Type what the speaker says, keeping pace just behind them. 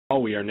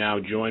We are now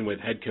joined with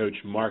head coach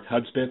Mark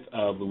Hudspeth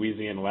of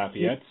Louisiana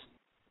Lafayette.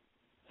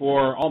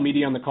 For all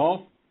media on the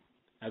call,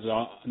 as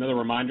another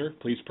reminder,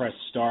 please press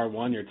star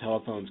 1 on your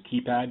telephone's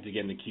keypad to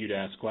get in the queue to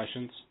ask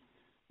questions.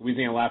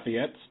 Louisiana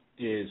Lafayette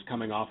is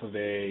coming off of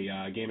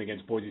a game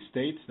against Boise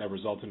State that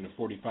resulted in a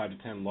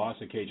 45-10 loss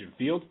at Cajun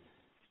Field.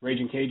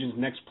 Raging Cajuns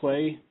next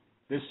play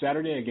this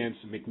Saturday against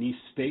McNeese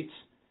State.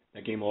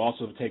 That game will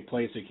also take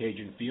place at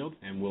Cajun Field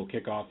and will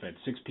kick off at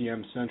 6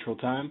 p.m. Central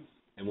Time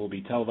and will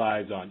be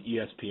televised on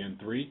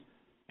ESPN3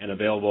 and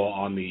available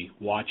on the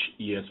Watch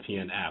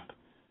ESPN app.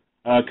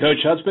 Coach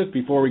Hudspeth,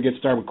 before we get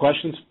started with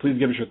questions, please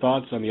give us your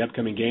thoughts on the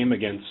upcoming game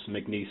against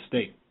McNeese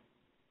State.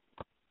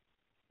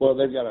 Well,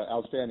 they've got an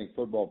outstanding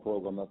football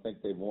program. I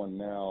think they've won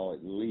now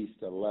at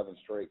least 11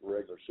 straight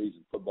regular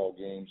season football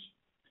games.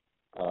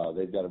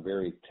 They've got a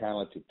very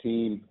talented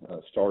team,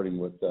 starting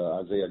with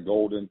Isaiah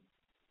Golden,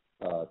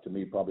 to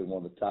me probably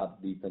one of the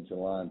top defensive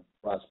line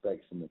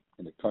prospects in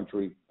the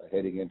country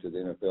heading into the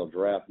NFL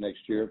draft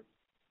next year.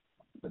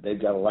 But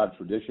they've got a lot of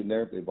tradition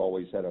there. They've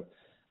always had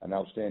an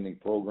outstanding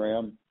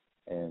program,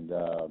 and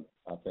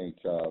I think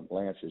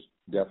Lance has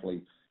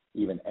definitely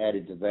even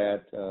added to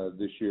that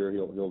this year.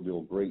 He'll do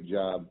a great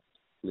job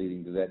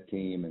leading to that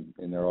team,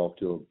 and they're off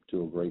to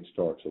a great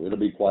start. So it'll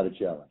be quite a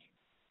challenge.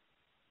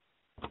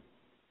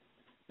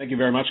 Thank you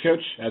very much,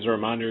 Coach. As a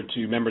reminder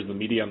to members of the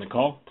media on the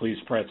call, please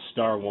press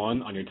star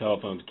 1 on your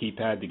telephone's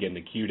keypad to get in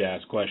the queue to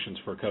ask questions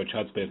for Coach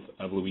Hudspeth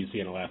of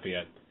Louisiana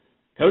Lafayette.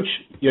 Coach,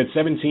 you had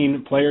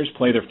 17 players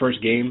play their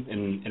first game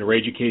in a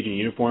Raging Cajun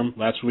uniform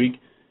last week.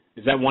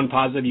 Is that one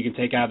positive you can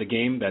take out of the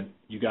game, that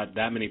you got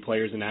that many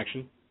players in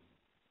action?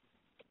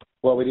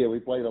 Well, we did. We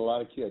played a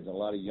lot of kids, a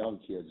lot of young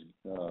kids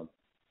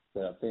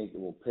that I think it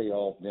will pay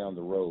off down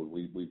the road.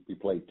 We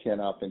played 10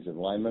 offensive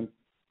linemen.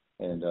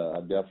 And I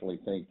definitely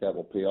think that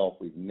will pay off.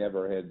 We've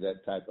never had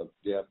that type of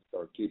depth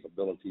or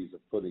capabilities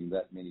of putting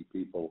that many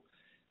people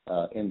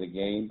in the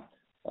game.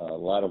 A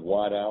lot of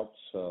wideouts,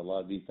 a lot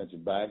of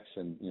defensive backs,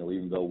 and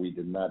even though we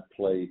did not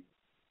play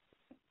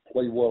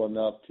well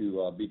enough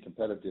to be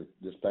competitive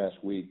this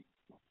past week,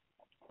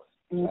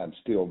 I'm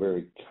still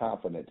very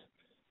confident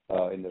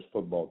in this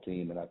football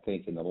team. And I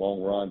think in the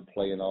long run,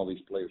 playing all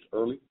these players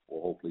early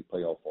will hopefully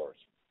pay off for us.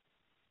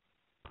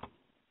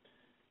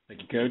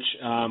 Thank you,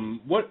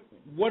 Coach.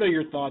 What are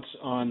your thoughts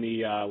on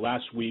the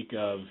last week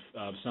of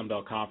Sun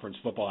Belt Conference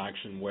football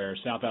action where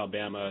South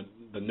Alabama,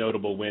 the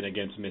notable win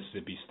against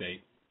Mississippi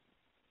State?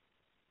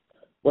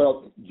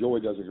 Well, Joey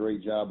does a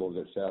great job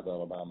over at South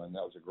Alabama, and that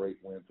was a great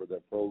win for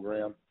their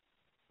program,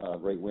 a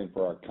great win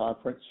for our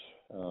conference.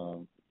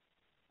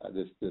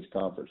 This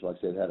conference, like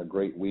I said, had a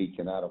great week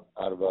and out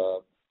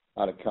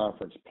of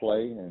conference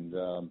play,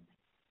 and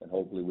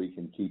hopefully we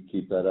can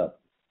keep that up.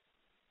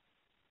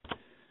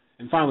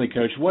 And finally,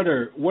 Coach, what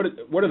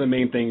are the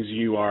main things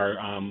you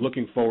are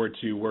looking forward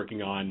to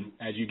working on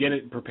as you get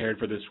it prepared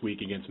for this week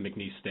against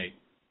McNeese State?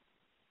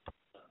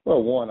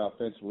 Well, one,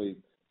 offensively,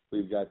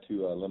 we've got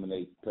to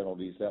eliminate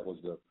penalties. That was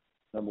the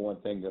number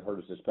one thing that hurt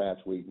us this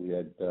past week. We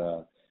had,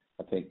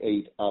 I think,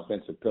 8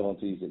 offensive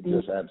penalties that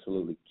just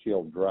absolutely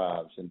killed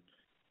drives.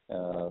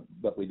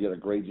 But we did a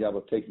great job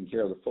of taking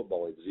care of the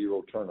football. We had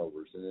 0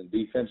 turnovers. And then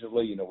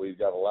defensively, we've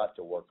got a lot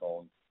to work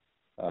on.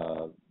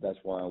 That's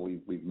why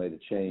we've made a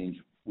change.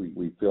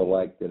 We feel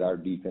like that our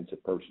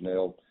defensive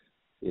personnel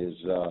is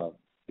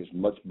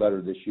much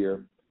better this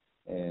year,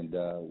 and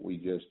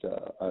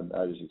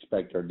I just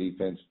expect our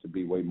defense to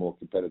be way more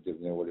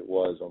competitive than what it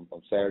was on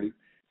Saturday,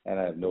 and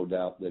I have no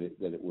doubt that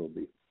it will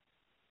be.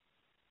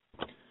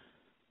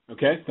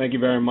 Okay, thank you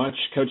very much,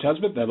 Coach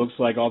Hudspeth. That looks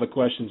like all the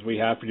questions we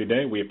have for you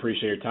today. We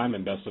appreciate your time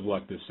and best of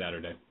luck this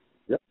Saturday.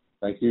 Yep,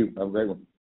 thank you. Have a great one.